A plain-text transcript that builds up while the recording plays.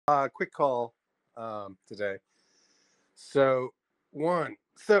Quick call today. So,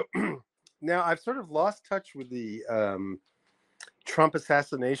 so now I've sort of lost touch with the Trump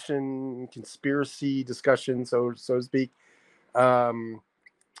assassination conspiracy discussion, so to speak. And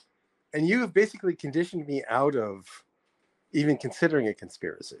you have basically conditioned me out of even considering a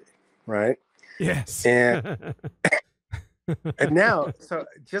conspiracy, right? Yes. And now, so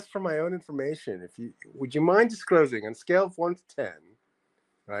just for my own information, would you mind disclosing on a scale of 1 to 10,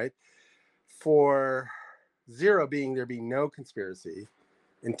 right? For 0 being there being no conspiracy,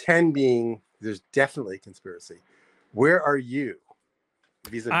 and 10 being there's definitely conspiracy. Where are you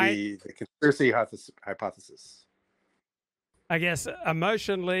vis-a-vis the conspiracy hypothesis? I guess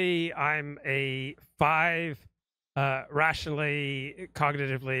emotionally, I'm a 5. Rationally,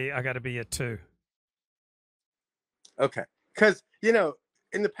 cognitively, I got to be a 2. Okay, because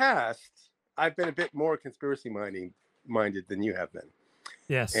in the past, I've been a bit more conspiracy minded than you have been.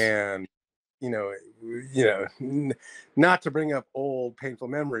 Yes. And not to bring up old painful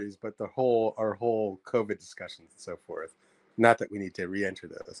memories, but our whole COVID discussions and so forth. Not that we need to re-enter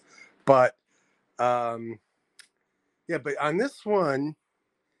those, but but on this one,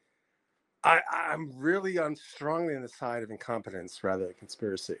 I'm really strongly on the side of incompetence rather than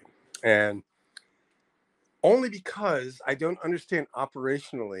conspiracy, and only because I don't understand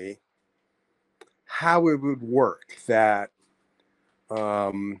operationally how it would work that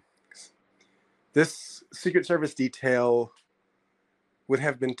this Secret Service detail would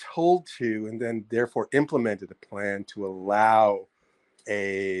have been told to and then therefore implemented a plan to allow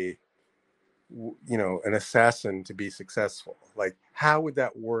an assassin to be successful. Like, how would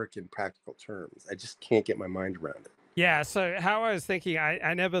that work in practical terms? I just can't get my mind around it. Yeah, so how I was thinking,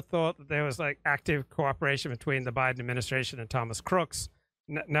 I never thought that there was like active cooperation between the Biden administration and Thomas Crooks.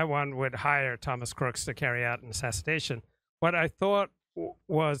 No one would hire Thomas Crooks to carry out an assassination. What I thought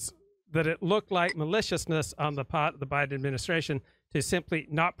was that it looked like maliciousness on the part of the Biden administration to simply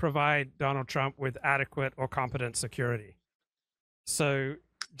not provide Donald Trump with adequate or competent security. So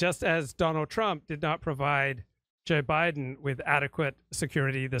just as Donald Trump did not provide Joe Biden with adequate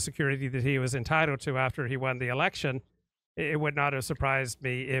security, the security that he was entitled to after he won the election, it would not have surprised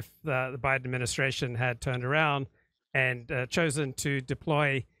me if the Biden administration had turned around and chosen to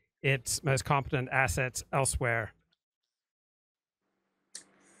deploy its most competent assets elsewhere.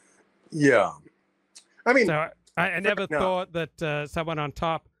 Yeah. I mean, so I never thought that someone on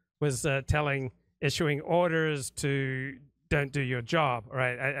top was issuing orders to don't do your job,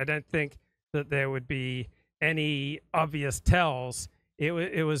 right? I don't think that there would be any obvious tells.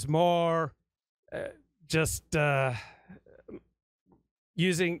 It was more just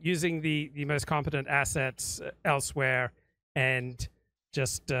using the most competent assets elsewhere and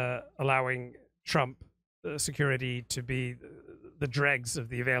just allowing Trump security to be the dregs of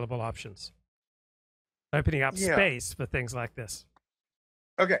the available options, opening up space for things like this.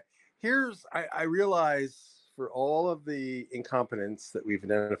 Okay, I realize for all of the incompetence that we've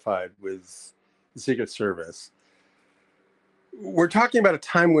identified with the Secret Service, we're talking about a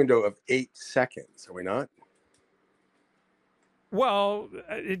time window of 8 seconds, are we not? Well,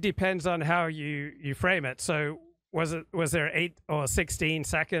 it depends on how you frame it. So was there 8 or 16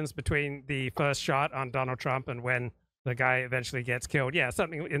 seconds between the first shot on Donald Trump and when the guy eventually gets killed? Yeah,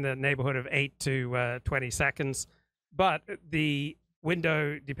 something in the neighborhood of 8 to 20 seconds. But the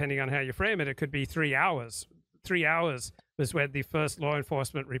window, depending on how you frame it, it could be 3 hours. 3 hours was when the first law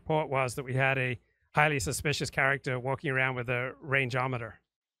enforcement report was that we had a highly suspicious character walking around with a rangeometer.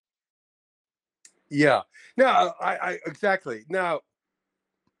 Yeah. No, I exactly. Now,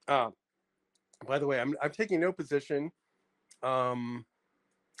 by the way, I'm taking no position,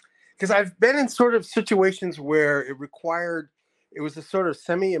 because I've been in sort of situations where it was a sort of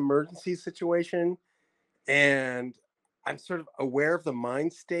semi-emergency situation, and I'm sort of aware of the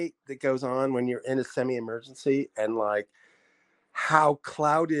mind state that goes on when you're in a semi-emergency, and like how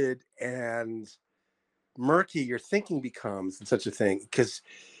clouded and murky your thinking becomes in such a thing. Because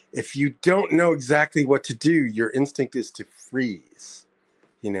if you don't know exactly what to do, your instinct is to freeze,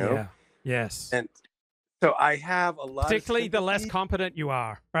 Yeah. Yes. And so I have a lot particularly the less competent you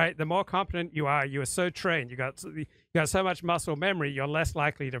are, right? The more competent you are so trained, you got so much muscle memory, you're less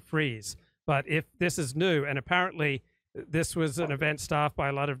likely to freeze. But if this is new, and apparently this was an event staffed by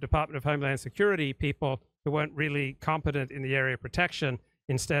a lot of Department of Homeland Security people who weren't really competent in the area of protection,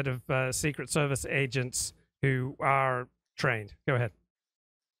 instead of Secret Service agents who are trained. Go ahead.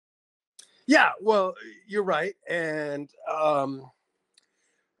 Yeah, well, you're right. And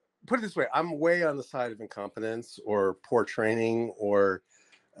put it this way, I'm way on the side of incompetence or poor training or,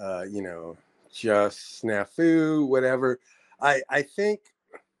 just snafu, whatever. I think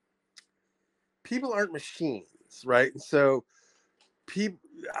people aren't machines, right? And so people,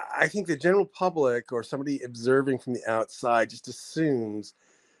 I think the general public or somebody observing from the outside just assumes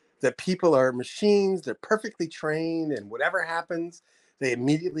that people are machines, they're perfectly trained, and whatever happens, they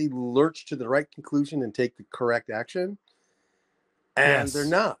immediately lurch to the right conclusion and take the correct action. And they're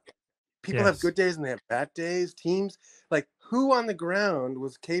Yes. not. People have Yes. good days and they have bad days. Teams, like who on the ground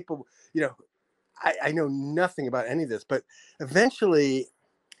was capable, you know, I know nothing about any of this, but eventually,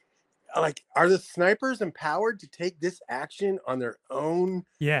 like, are the snipers empowered to take this action on their own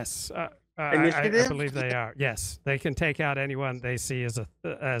Yes. I initiative? believe they are. Yes, they can take out anyone they see as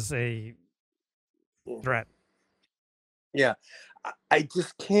a threat. Yeah. I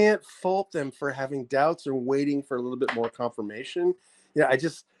just can't fault them for having doubts or waiting for a little bit more confirmation. Yeah, it's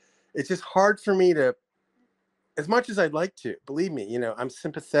just hard for me to, as much as I'd like to, believe me, I'm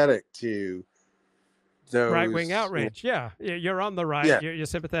sympathetic to Right wing those, outrage. Yeah, you're on the right. yeah, You're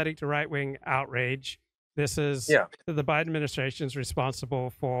sympathetic to right wing outrage. This is yeah, the Biden administration is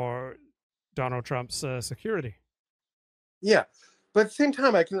responsible for Donald Trump's security. yeah. But at the same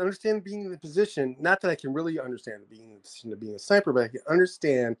time, I can understand being in the position, not that I can really understand being in the position of being a sniper, but I can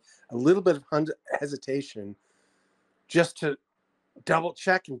understand a little bit of hesitation just to double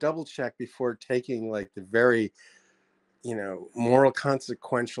check before taking like the very, moral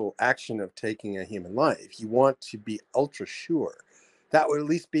consequential action of taking a human life. You want to be ultra sure. That would at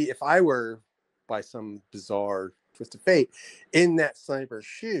least be, if I were, by some bizarre twist of fate, in that sniper's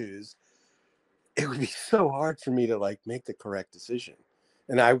shoes, it would be so hard for me to like make the correct decision.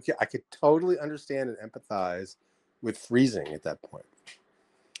 And I could totally understand and empathize with freezing at that point.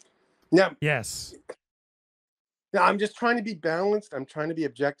 Now, Yes. now I'm just trying to be balanced. I'm trying to be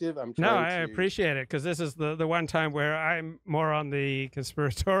objective. I'm No, trying I to, appreciate it because this is the one time where I'm more on the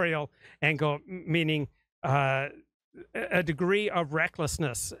conspiratorial angle, meaning a degree of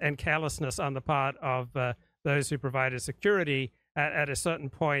recklessness and carelessness on the part of those who provided security at a certain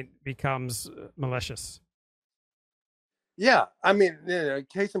point becomes malicious. yeah. I mean,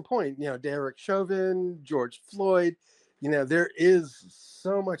 case in point, Derek Chauvin, George Floyd, there is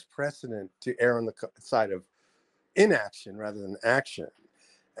so much precedent to err on the side of inaction rather than action.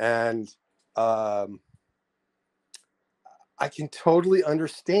 And um, I can totally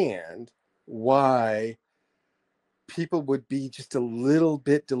understand why people would be just a little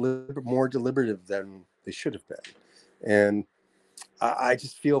bit more deliberative than they should have been. And I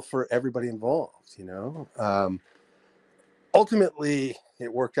just feel for everybody involved. Ultimately,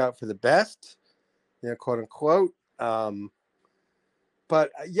 it worked out for the best, quote unquote.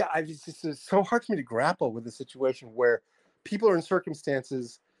 But yeah, it's so hard for me to grapple with a situation where people are in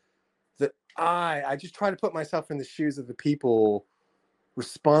circumstances that I just try to put myself in the shoes of the people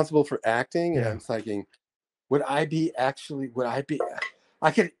responsible for acting, and Yeah. I'm thinking, I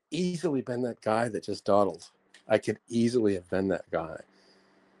could easily been that guy that just dawdled. I could easily have been that guy.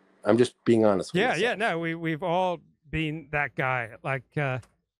 I'm just being honest with Yeah, myself. yeah. No, we've all been that guy. Like,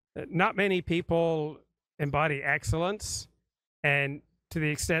 not many people embody excellence, and to the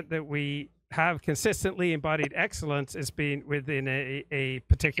extent that we have consistently embodied excellence, it's been within a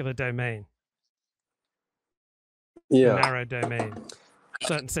particular domain, a Yeah, narrow domain,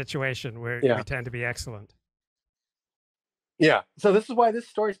 certain situation where yeah, we tend to be excellent. yeah. So this is why this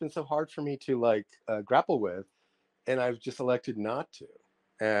story's been so hard for me to like grapple with, and I've just elected not to.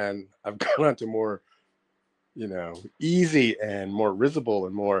 And I've gone on to more, easy and more risible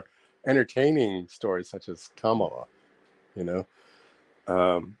and more entertaining stories such as Kamala. You know,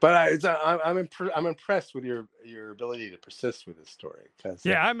 but I'm impressed with your ability to persist with this story because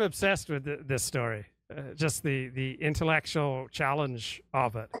Yeah, I'm obsessed with this story. Just the intellectual challenge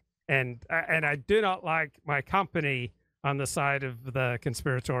of it, and I do not like my company on the side of the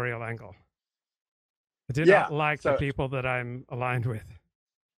conspiratorial angle. I do yeah. not like the So people that I'm aligned with.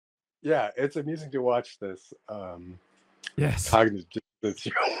 yeah, it's amusing to watch this Yes. cognitive dissonance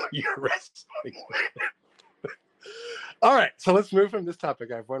you're wrestling with. All right, so let's move from this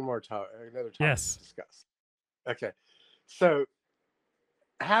topic. I have another topic to Yes. discuss. Okay, so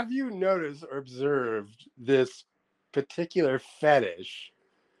have you noticed or observed this particular fetish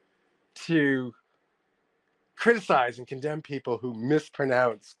to criticize and condemn people who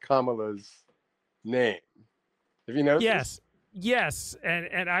mispronounce Kamala's name? Have you noticed this? Yes. Yes.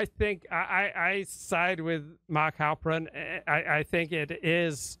 And I think I side with Mark Halperin. I think it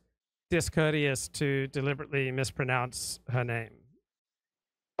is discourteous to deliberately mispronounce her name.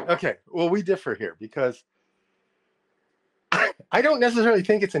 Okay, well, we differ here because I don't necessarily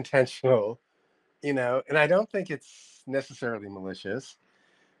think it's intentional, and I don't think it's necessarily malicious.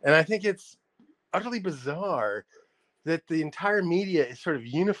 And I think it's utterly bizarre that the entire media is sort of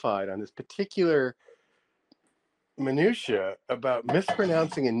unified on this particular minutia about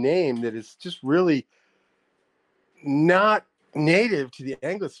mispronouncing a name that is just really not native to the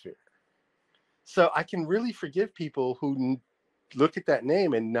Anglosphere. So I can really forgive people who look at that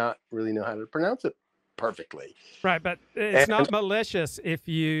name and not really know how to pronounce it perfectly. Right, but it's not malicious if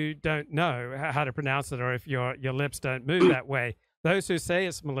you don't know how to pronounce it, or if your lips don't move that way. Those who say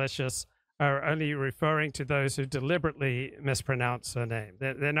it's malicious are only referring to those who deliberately mispronounce her name.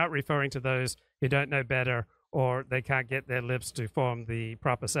 They're not referring to those who don't know better, or they can't get their lips to form the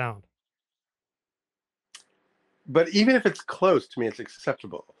proper sound. But even if it's close, to me, it's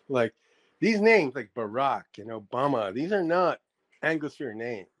acceptable. Like these names, like Barack and Obama, these are not Anglosphere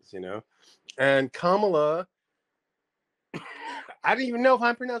names, And Kamala, I don't even know if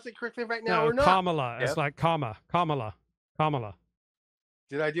I'm pronouncing it correctly right now or not. Kamala. It's like Kamala.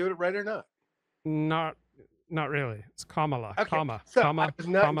 Did I do it right or not? Not really. It's Kamala. Okay. Kama. So Kama. I was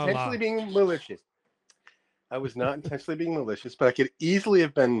not intentionally being malicious. But I could easily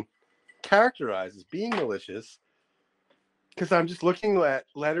have been characterized as being malicious because I'm just looking at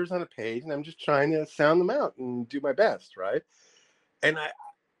letters on a page and I'm just trying to sound them out and do my best, right?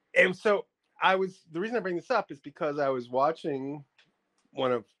 So the reason I bring this up is because I was watching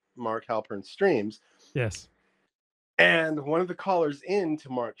one of Mark Halperin's streams. Yes. And one of the callers in to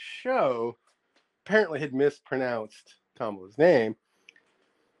Mark's show apparently had mispronounced Kamala's name.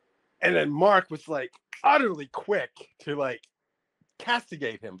 And then Mark was like utterly quick to like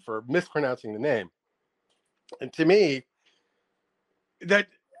castigate him for mispronouncing the name. And to me, that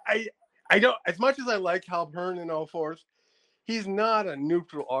I don't, as much as I like Halperin and all forth, he's not a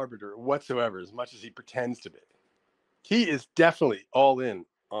neutral arbiter whatsoever, as much as he pretends to be. He is definitely all in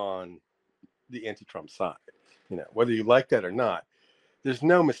on the anti-Trump side. Whether you like that or not, there's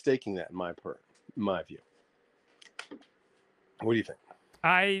no mistaking that in my view. What do you think?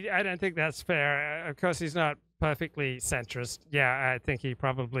 I don't think that's fair. Of course, he's not perfectly centrist. Yeah, I think he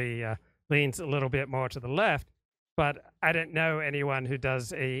probably leans a little bit more to the left, but I don't know anyone who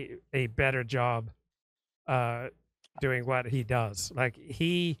does a better job doing what he does. Like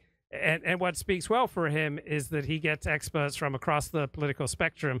and what speaks well for him is that he gets experts from across the political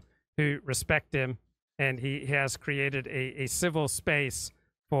spectrum who respect him, and he has created a civil space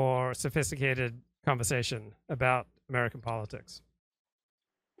for sophisticated conversation about American politics.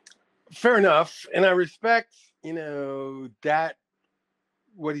 Fair enough. And I respect, that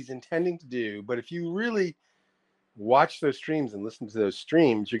what he's intending to do. But if you really watch those streams and listen to those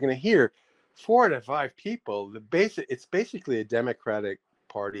streams, you're going to hear 4 out of 5 people. It's basically a Democratic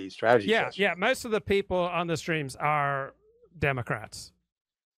Party strategy session. Yeah. Most of the people on the streams are Democrats.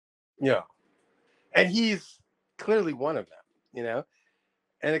 Yeah. And he's clearly one of them,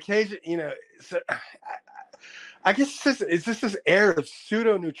 And occasionally, so I guess it's just this air of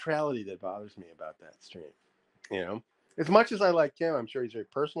pseudo neutrality that bothers me about that stream. As much as I like him, I'm sure he's very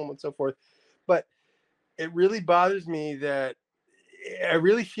personal and so forth, but it really bothers me that I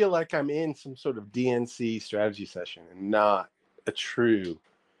really feel like I'm in some sort of DNC strategy session and not a true.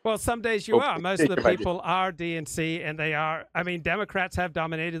 Well, some days you are. Most of the people are DNC, and they are. I mean, Democrats have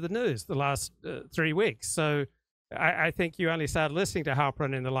dominated the news the last 3 weeks. So I think you only started listening to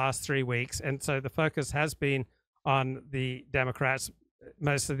Halperin in the last 3 weeks, and so the focus has been on the Democrats.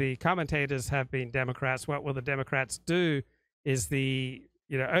 Most of the commentators have been Democrats. What will the Democrats do is the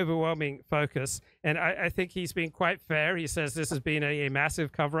overwhelming focus. And I think he's been quite fair. He says this has been a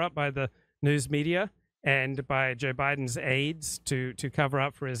massive cover-up by the news media and by Joe Biden's aides to cover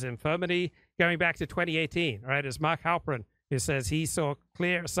up for his infirmity, going back to 2018, right? It's Mark Halperin who says he saw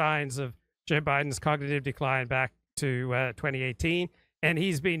clear signs of Joe Biden's cognitive decline back to 2018. And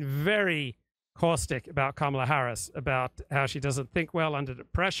he's been very caustic about Kamala Harris, about how she doesn't think well under the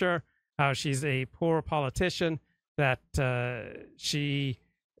pressure, how she's a poor politician, that she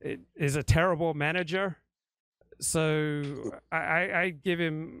is a terrible manager. So I give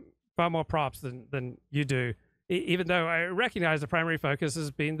him far more props than you do, even though I recognize the primary focus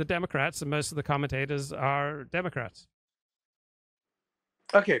has been the Democrats, and most of the commentators are Democrats.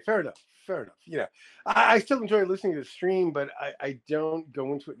 Okay, fair enough. I still enjoy listening to the stream, but I don't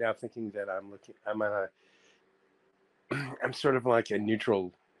go into it now thinking that I'm sort of like a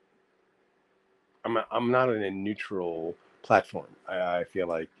neutral. I'm not on a neutral platform. I feel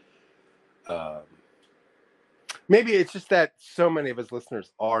like maybe it's just that so many of his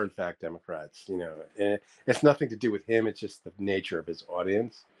listeners are in fact Democrats, and it's nothing to do with him. It's just the nature of his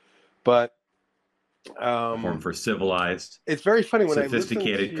audience. But for civilized, it's very funny when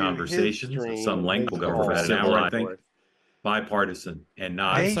sophisticated conversations of some length. We'll go for about an hour, I think. Bipartisan and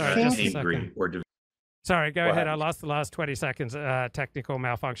not angry or Sorry, go What ahead. I happened? lost the last 20 seconds. Technical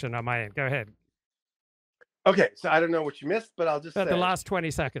malfunction on my end. Go ahead. Okay, so I don't know what you missed, but I'll just say The last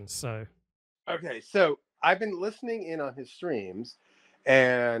 20 seconds. So okay, so I've been listening in on his streams,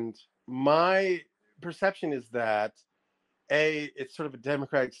 and my perception is that A, it's sort of a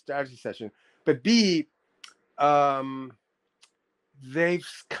Democratic strategy session, but B, they've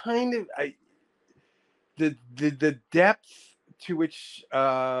kind of the depth to which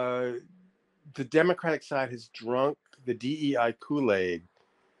the Democratic side has drunk the DEI Kool-Aid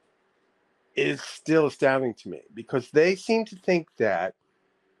is still astounding to me, because they seem to think that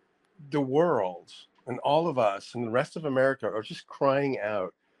the world and all of us and the rest of America are just crying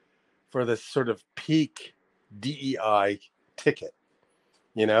out for this sort of peak DEI ticket,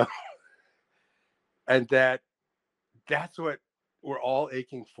 you know, and that's what we're all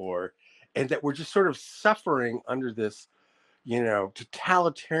aching for, and that we're just sort of suffering under this, you know,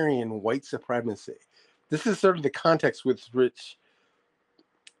 totalitarian white supremacy. This is sort of the context with which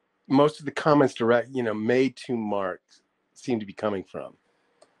most of the comments made to Mark seem to be coming from.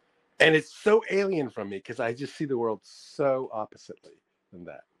 And it's so alien from me, because I just see the world so oppositely than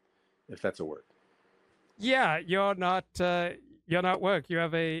that, if that's a word. yeah, you're not woke. You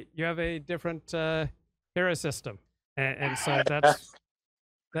have a different hero system, and so that's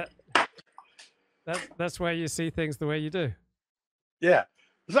why you see things the way you do. Yeah.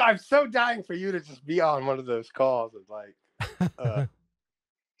 So I'm so dying for you to just be on one of those calls and like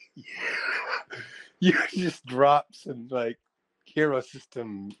you just drop some like hero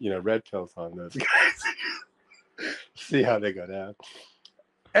system, red pills on those guys. See how they go down.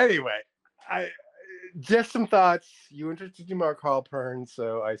 Anyway, I just some thoughts. You introduced Mark Halperin,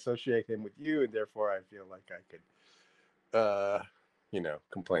 so I associate him with you, and therefore I feel like I could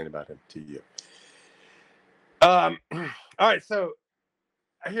complain about him to you. All right, so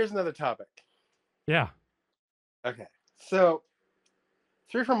here's another topic. Yeah. Okay. So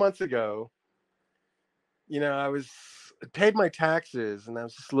 3 or 4 months ago, I was paid my taxes, and I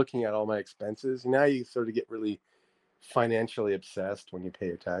was just looking at all my expenses. Now you sort of get really financially obsessed when you pay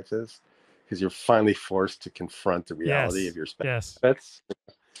your taxes, because you're finally forced to confront the reality of your spending. Yes.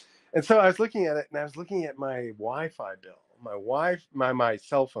 And so I was looking at it, and I was looking at my Wi-Fi bill, my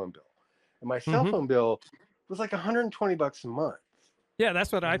cell phone bill, and my cell phone bill was like $120 a month. Yeah,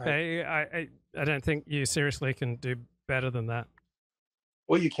 that's what I pay. I don't think you seriously can do better than that.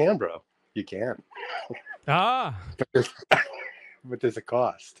 Well, you can, bro. You can. But there's a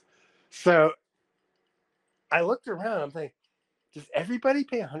cost. So I looked around. I'm thinking, does everybody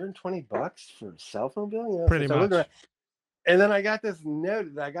pay $120 for a cell phone bill? Pretty much. And then I got this note.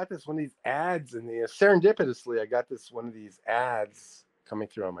 I got this one of these ads, and serendipitously, I got one of these ads coming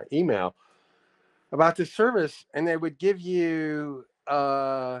through on my email about this service, and they would give you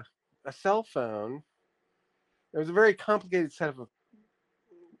a cell phone. It was a very complicated set of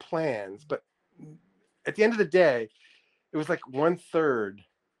plans, but at the end of the day, it was like 1/3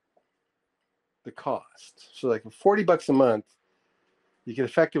 the cost. So like for $40 a month, you could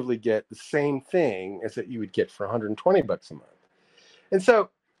effectively get the same thing as that you would get for $120 a month. And so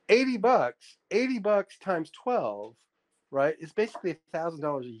 $80 times 12, right, is basically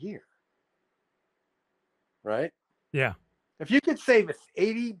 $1,000 a year, right? Yeah. If you could save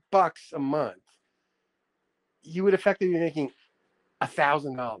 $80 a month, you would effectively be making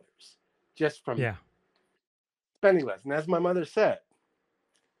 $1,000 just from spending less. And as my mother said,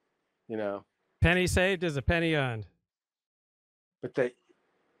 penny saved is a penny earned. But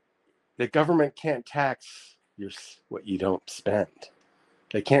the government can't tax what you don't spend.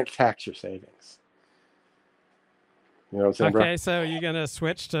 They can't tax your savings. You know what I'm saying, bro? Okay, so you're going to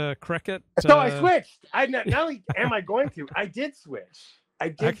switch to cricket? So I switched. Not only am I going to, I did switch.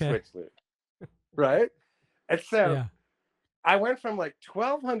 Switch, Luke. Right? And so I went from like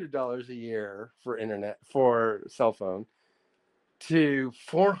 $1,200 a year for cell phone to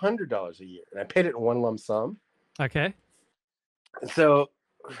 $400 a year. And I paid it in one lump sum. Okay. So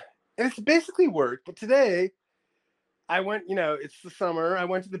it's basically worked. But today I went, it's the summer. I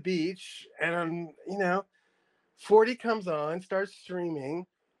went to the beach, and 40 comes on, starts streaming,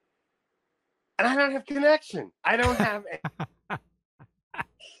 and I don't have connection. I don't have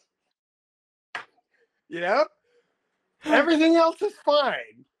everything else is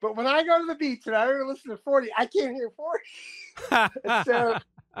fine. But when I go to the beach and I don't listen to 40, I can't hear 40. And so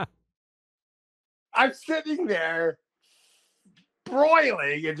I'm sitting there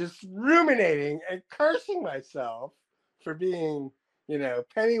broiling and just ruminating and cursing myself for being,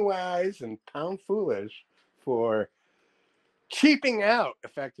 penny wise and pound foolish for cheaping out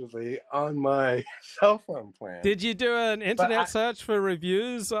effectively on my cell phone plan. Did you do an internet search for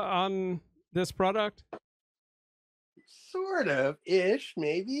reviews on this product? Sort of ish,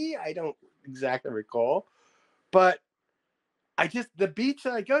 maybe. I don't exactly recall, but the beach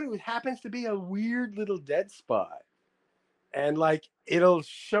that I go to happens to be a weird little dead spot. And like it'll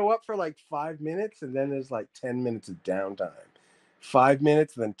show up for like 5 minutes and then there's like 10 minutes of downtime. 5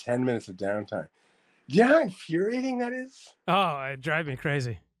 minutes, and then 10 minutes of downtime. Do you know how infuriating that is? Oh, it drives me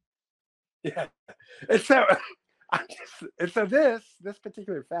crazy. Yeah. And so this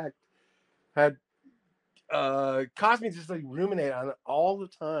particular fact had caused me to just like ruminate on all the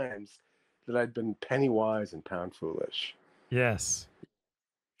times that I'd been penny wise and pound foolish. Yes.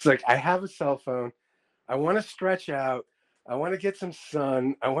 It's like I have a cell phone. I want to stretch out. I want to get some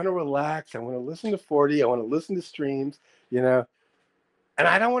sun. I want to relax. I want to listen to 40. I want to listen to streams, and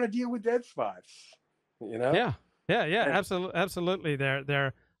I don't want to deal with dead spots, Yeah. Absolutely. There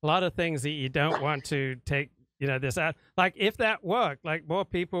are a lot of things that you don't want to take, this out. Like if that worked, like more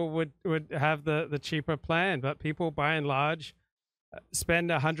people would have the cheaper plan, but people by and large spend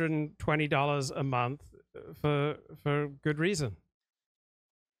 $120 a month for good reason.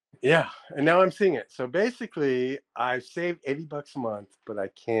 Yeah, and now I'm seeing it. So basically, I've saved $80 a month, but I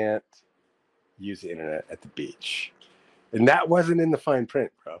can't use the internet at the beach, and that wasn't in the fine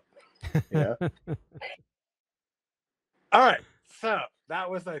print, bro. All right, so that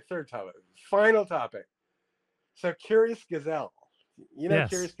was my third topic. Final topic. So Curious Gazelle, Yes.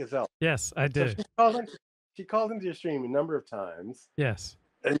 Curious Gazelle. Yes, I do. So she called into your stream a number of times. Yes.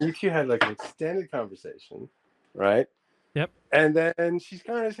 And you two had like an extended conversation, right? Yep. And then she's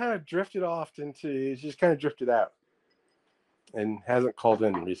kind of drifted off she's kind of drifted out and hasn't called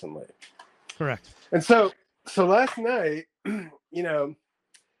in recently. Correct. And so last night, I'm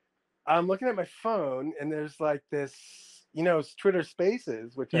looking at my phone and there's like this, Twitter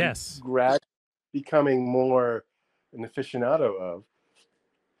Spaces, which yes. I'm gradually becoming more an aficionado of.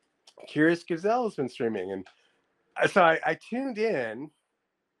 Curious Gazelle has been streaming. And so I tuned in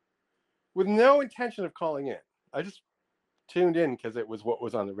with no intention of calling in. I just tuned in because it was what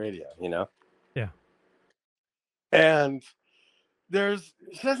was on the radio, Yeah. And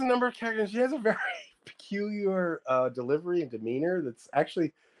she has a number of characters. She has a very peculiar delivery and demeanor that's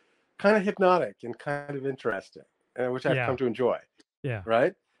actually kind of hypnotic and kind of interesting, which I've come to enjoy. Yeah.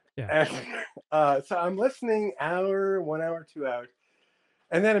 Right? Yeah. And so I'm listening 1 hour, 2 hours.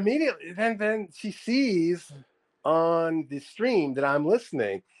 And then immediately, then she sees on the stream that I'm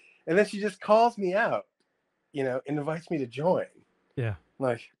listening. And then she just calls me out, and invites me to join. Yeah. I'm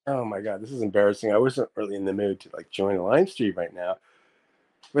like, oh my God, this is embarrassing. I wasn't really in the mood to like join a live stream right now.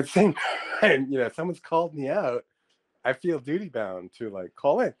 But at the same time, someone's called me out. I feel duty bound to like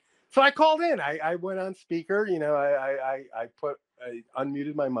call in. So I called in. I went on speaker, I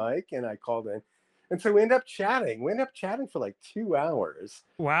unmuted my mic and I called in. And so we ended up chatting. We ended up chatting for like 2 hours.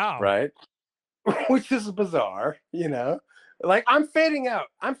 Wow. Right? Which is bizarre, Like I'm fading out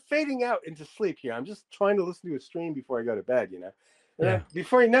into sleep here. I'm just trying to listen to a stream before I go to bed, And then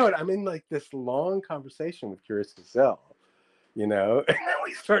before you know it, I'm in like this long conversation with Curious Gazelle, and then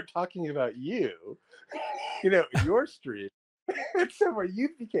we start talking about you, your stream. And so where you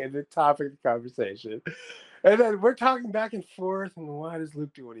became the topic of the conversation. And then we're talking back and forth, and why does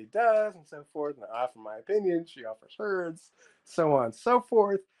Luke do what he does, and so forth. And I offer my opinion, she offers hers, so on and so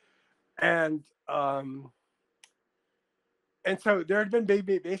forth. And so there had been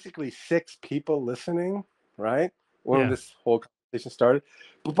basically 6 people listening, right? When this whole conversation started.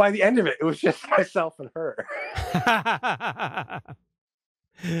 But by the end of it, it was just myself and her.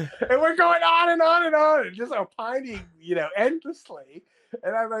 And we're going on and on and on and just opining, endlessly.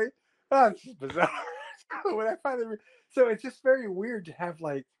 And I'm like, oh, this is bizarre. So it's just very weird to have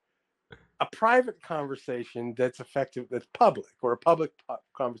like a private conversation that's effective, that's public, or a public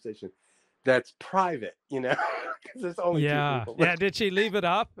conversation that's private, because there's only 2 people. Yeah. Did she leave it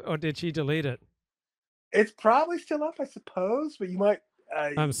up or did she delete it? It's probably still up, I suppose, but you might.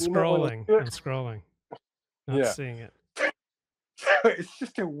 I'm scrolling. Not seeing it. It's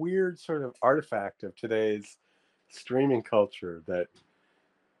just a weird sort of artifact of today's streaming culture that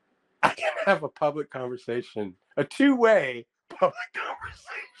I can have a public conversation, a 2-way public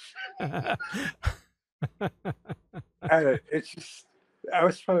conversation. And it's just, I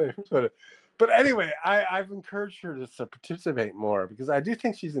was trying to, but anyway, I've encouraged her to participate more because I do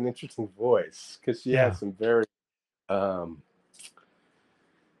think she's an interesting voice because she has some very, what's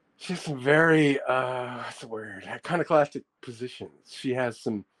the word? Iconoclastic positions. She has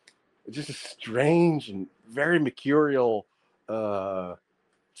some just a strange and very mercurial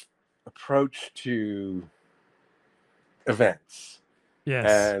approach to events.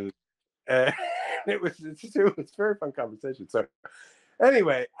 Yes. And it was a very fun conversation. So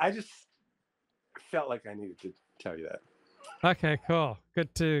anyway, I just felt like I needed to tell you that. Okay, cool.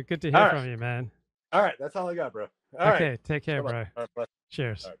 Good to hear from you, man. All right, that's all I got, bro. All okay, right. take care, bro. All right,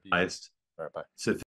 Cheers. all right, bye.